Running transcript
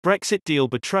Brexit deal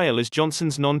betrayal as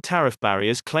Johnson's non-tariff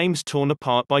barriers claims torn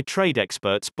apart by trade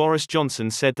experts. Boris Johnson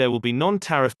said there will be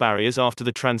non-tariff barriers after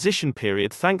the transition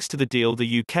period thanks to the deal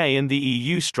the UK and the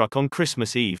EU struck on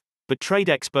Christmas Eve, but trade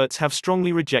experts have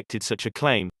strongly rejected such a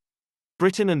claim.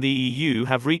 Britain and the EU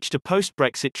have reached a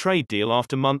post-Brexit trade deal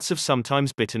after months of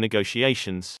sometimes bitter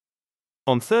negotiations.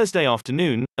 On Thursday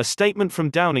afternoon, a statement from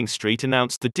Downing Street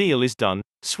announced the deal is done,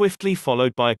 swiftly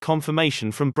followed by a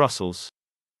confirmation from Brussels.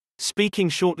 Speaking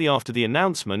shortly after the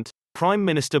announcement, Prime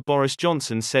Minister Boris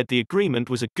Johnson said the agreement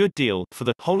was a good deal for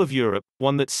the whole of Europe,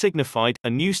 one that signified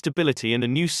a new stability and a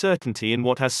new certainty in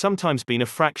what has sometimes been a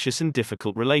fractious and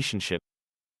difficult relationship.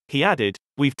 He added,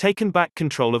 "We've taken back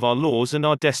control of our laws and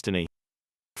our destiny.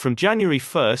 From January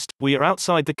 1st, we are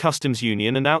outside the customs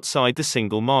union and outside the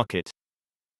single market.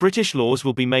 British laws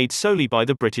will be made solely by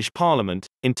the British Parliament,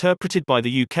 interpreted by the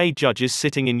UK judges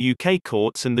sitting in UK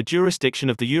courts, and the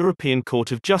jurisdiction of the European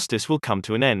Court of Justice will come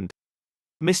to an end."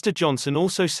 Mr. Johnson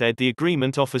also said the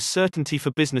agreement offers certainty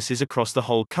for businesses across the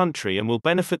whole country and will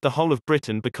benefit the whole of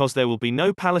Britain because there will be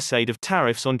no palisade of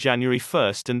tariffs on January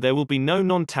 1st and there will be no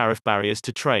non-tariff barriers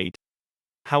to trade.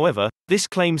 However, this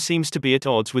claim seems to be at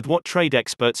odds with what trade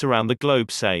experts around the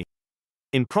globe say.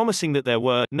 In promising that there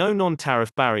were no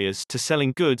non-tariff barriers to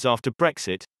selling goods after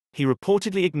Brexit, he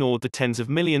reportedly ignored the tens of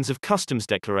millions of customs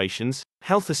declarations,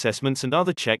 health assessments and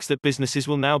other checks that businesses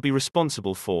will now be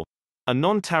responsible for. A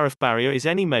non-tariff barrier is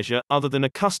any measure, other than a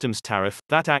customs tariff,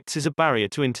 that acts as a barrier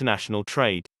to international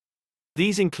trade.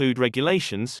 These include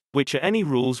regulations, which are any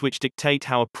rules which dictate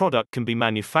how a product can be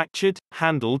manufactured,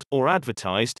 handled, or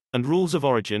advertised, and rules of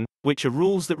origin, which are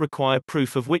rules that require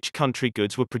proof of which country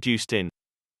goods were produced in.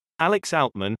 Alex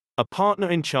Altman, a partner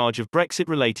in charge of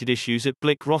Brexit-related issues at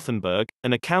Blick Rothenberg,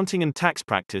 an accounting and tax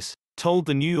practice, told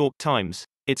the New York Times,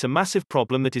 "It's a massive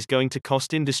problem that is going to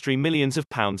cost industry millions of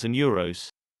pounds and euros.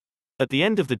 At the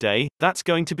end of the day, that's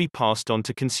going to be passed on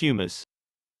to consumers."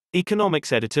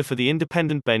 Economics editor for The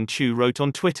Independent Ben Chu wrote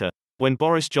on Twitter, when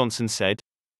Boris Johnson said,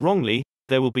 wrongly,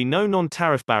 there will be no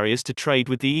non-tariff barriers to trade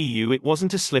with the EU, it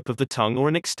wasn't a slip of the tongue or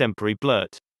an extempore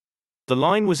blurt. The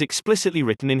line was explicitly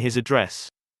written in his address.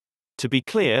 To be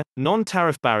clear,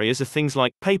 non-tariff barriers are things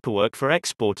like paperwork for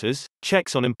exporters,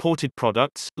 checks on imported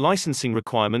products, licensing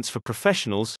requirements for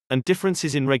professionals, and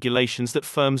differences in regulations that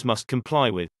firms must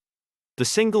comply with. The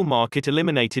single market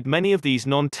eliminated many of these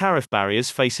non-tariff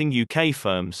barriers facing UK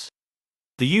firms.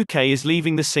 The UK is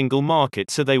leaving the single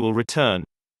market, so they will return.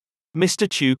 Mr.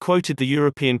 Chu quoted the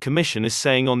European Commission as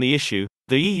saying on the issue,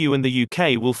 "The EU and the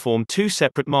UK will form two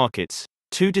separate markets,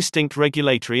 two distinct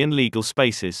regulatory and legal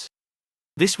spaces.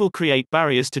 This will create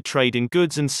barriers to trade in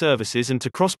goods and services and to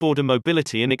cross-border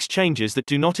mobility and exchanges that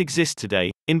do not exist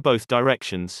today, in both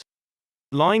directions."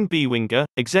 Line B. Winger,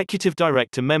 Executive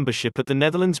Director Membership at the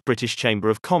Netherlands British Chamber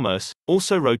of Commerce,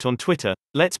 also wrote on Twitter,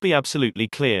 "Let's be absolutely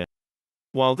clear.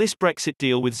 While this Brexit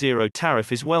deal with zero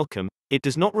tariff is welcome, it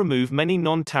does not remove many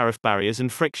non-tariff barriers and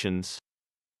frictions.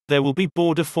 There will be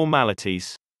border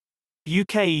formalities.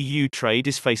 UK-EU trade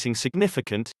is facing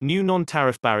significant, new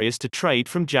non-tariff barriers to trade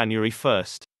from January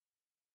 1st.